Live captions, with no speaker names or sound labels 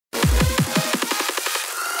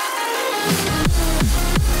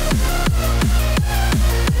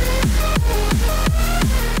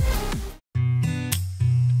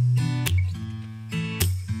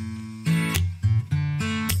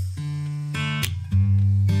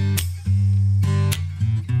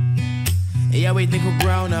Yeah, we think we're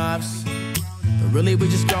grown-ups, but really we're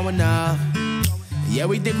just growing up. Yeah,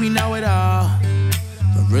 we think we know it all,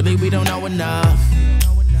 but really we don't know enough.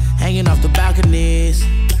 Hanging off the balconies,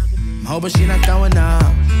 I'm hoping she not throwing up.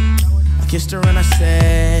 I kissed her and I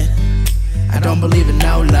said, I don't believe in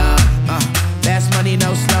no love. Fast money,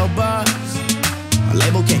 no slow bucks. A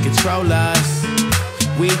label can't control us.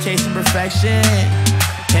 We chasing perfection.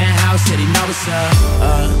 Penthouse city, know what's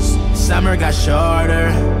up. Summer got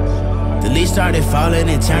shorter. The leaves started falling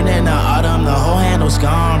and turned into autumn. The whole handle's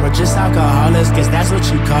gone. We're just alcoholics, guess that's what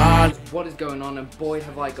you call. What is going on, and boy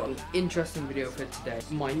have I got an interesting video for today.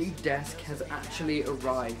 My new desk has actually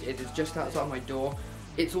arrived. It is just outside my door.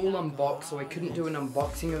 It's all unboxed, so I couldn't do an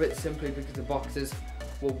unboxing of it simply because the boxes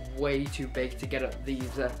were way too big to get up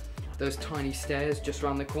those tiny stairs just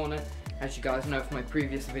around the corner, as you guys know from my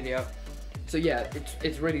previous video. So yeah,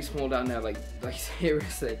 it's really small down there, like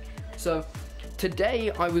seriously. So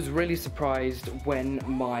today I was really surprised when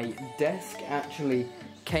my desk actually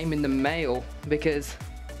came in the mail, because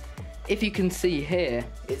if you can see here,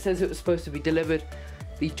 it says it was supposed to be delivered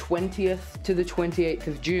the 20th to the 28th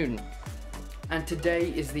of June. And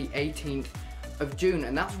today is the 18th of June,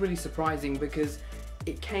 and that's really surprising because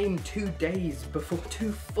it came 2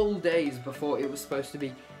 full days before it was supposed to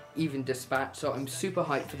be even dispatched. So I'm super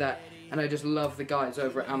hyped for that, and I just love the guys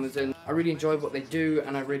over at Amazon. I really enjoy what they do,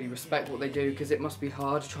 and I really respect what they do, because it must be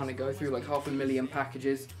hard trying to go through like 500,000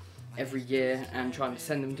 packages every year and trying to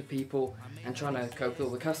send them to people and trying to cope with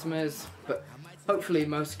all the customers. But hopefully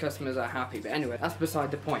most customers are happy. But anyway, that's beside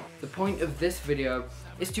the point. The point of this video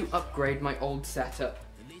is to upgrade my old setup,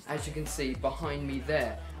 as you can see behind me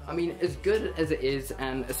there. I mean, as good as it is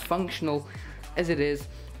and as functional as it is,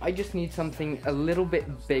 I just need something a little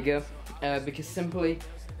bit bigger, because simply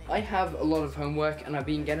I have a lot of homework, and I've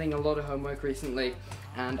been getting a lot of homework recently,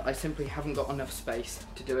 and I simply haven't got enough space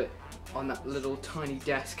to do it on that little tiny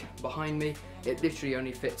desk behind me. It literally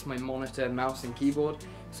only fits my monitor, mouse and keyboard,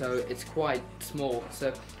 so it's quite small,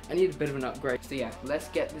 so I need a bit of an upgrade. So yeah, let's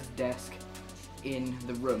get this desk in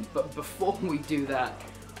the room. But before we do that,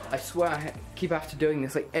 I swear I keep after doing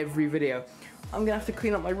this like every video, I'm gonna have to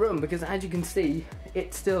clean up my room, because as you can see,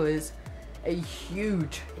 it still is a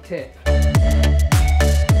huge tip.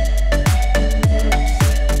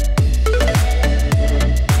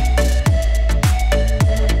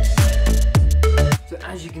 So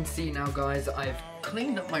as you can see now, guys, I've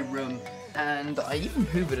cleaned up my room, and I even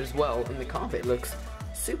hoovered as well, and the carpet looks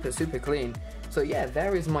super clean. So yeah,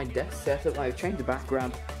 there is my desk setup. I've changed the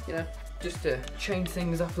background, you know, just to change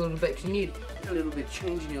things up a little bit, because you need a little bit of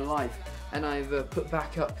change in your life. And I've put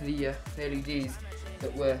back up the LEDs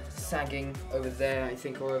that were sagging over there, I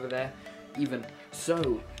think, or over there even.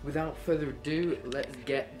 So without further ado, let's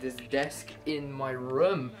get this desk in my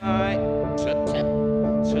room.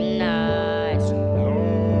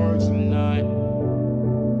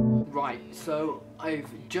 Right, so I've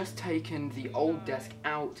just taken the old desk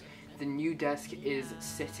out. The new desk is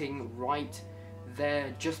sitting right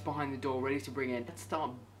there, just behind the door, ready to bring in. Let's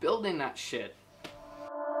start building that shit.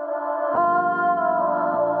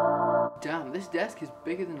 Damn, this desk is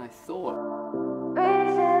bigger than I thought.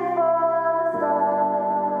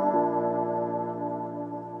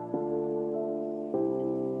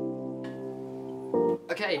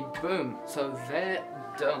 Okay, boom, so they're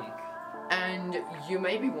done. And you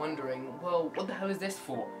may be wondering, well, what the hell is this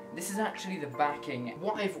for? This is actually the backing.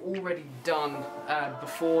 What I've already done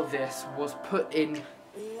before this was put in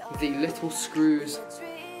the little screws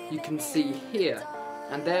you can see here,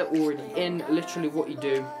 and they're already in. Literally what you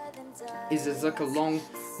do is there's like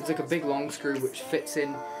a big long screw which fits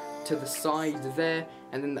in to the side there,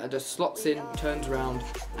 and then that just slots in, turns around,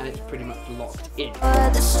 and it's pretty much locked in.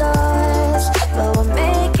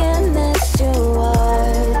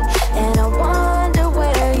 And I wonder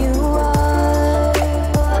where you are,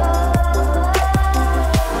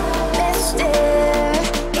 mysterious.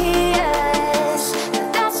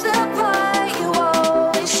 That's the part you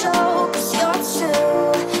always show, 'cause you're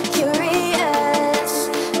too curious.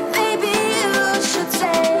 Maybe you should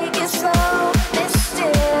take it slow.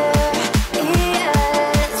 Mysterious.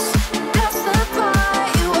 That's the part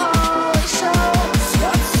you always show, 'cause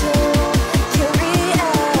you're too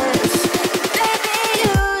curious. Maybe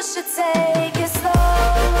you should take it slow.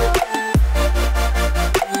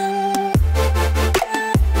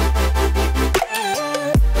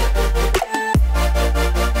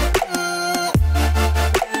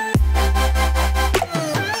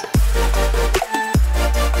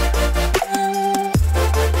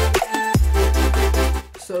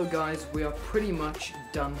 So guys, we are pretty much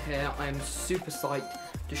done here. I am super psyched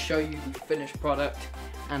to show you the finished product,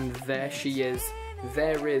 and there she is.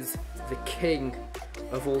 there is the king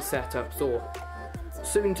of all setups, or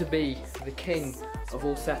soon to be the king of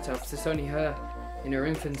all setups. It's only her in her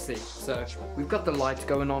infancy. So we've got the lights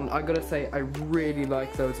going on. I gotta say, I really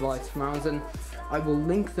like those lights from Amazon. I will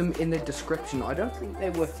link them in the description. I don't think they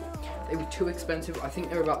were too expensive. I think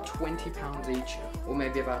they're about £20 each, or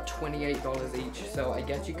maybe about $28 each. So I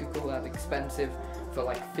guess you could call that expensive for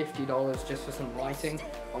like $50 just for some lighting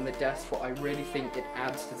on the desk. But I really think it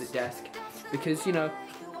adds to the desk, because, you know,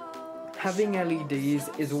 having LEDs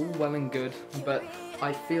is all well and good, but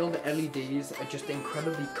I feel the LEDs are just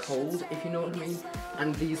incredibly cold, if you know what I mean,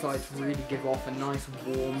 and these lights really give off a nice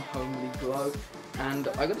warm homely glow. And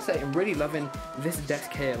I gotta say, I'm really loving this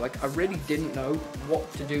desk here. Like, I really didn't know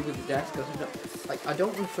what to do with the desk, because I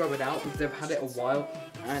don't want to throw it out because I've had it a while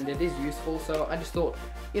and it is useful. So I just thought,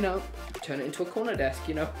 you know, turn it into a corner desk,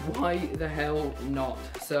 you know, why the hell not?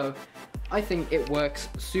 So I think it works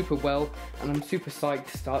super well, and I'm super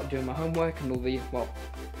psyched to start doing my homework and all the, well,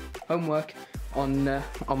 homework on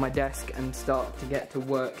my desk, and start to get to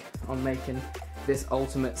work on making this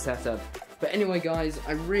ultimate setup. But anyway, guys,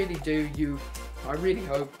 I really do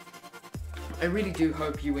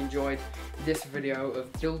hope you enjoyed this video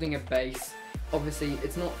of building a base. Obviously,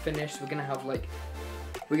 it's not finished. We're gonna have like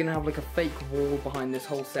a fake wall behind this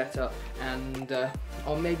whole setup, and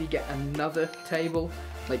I'll maybe get another table,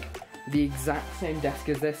 like the exact same desk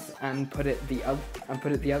as this, and put it the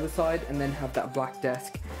other side, and then have that black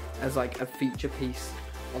desk as like a feature piece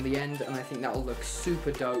on the end. And I think that will look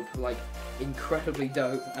super dope, like incredibly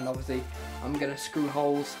dope. And obviously I'm gonna screw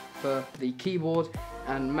holes for the keyboard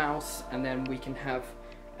and mouse, and then we can have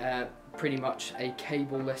pretty much a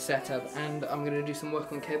cableless setup. And I'm gonna do some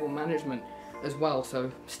work on cable management as well,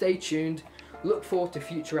 so stay tuned. Look forward to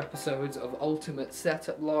future episodes of Ultimate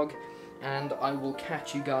Setup Log, and I will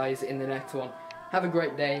catch you guys in the next one. Have a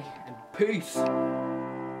great day, and peace!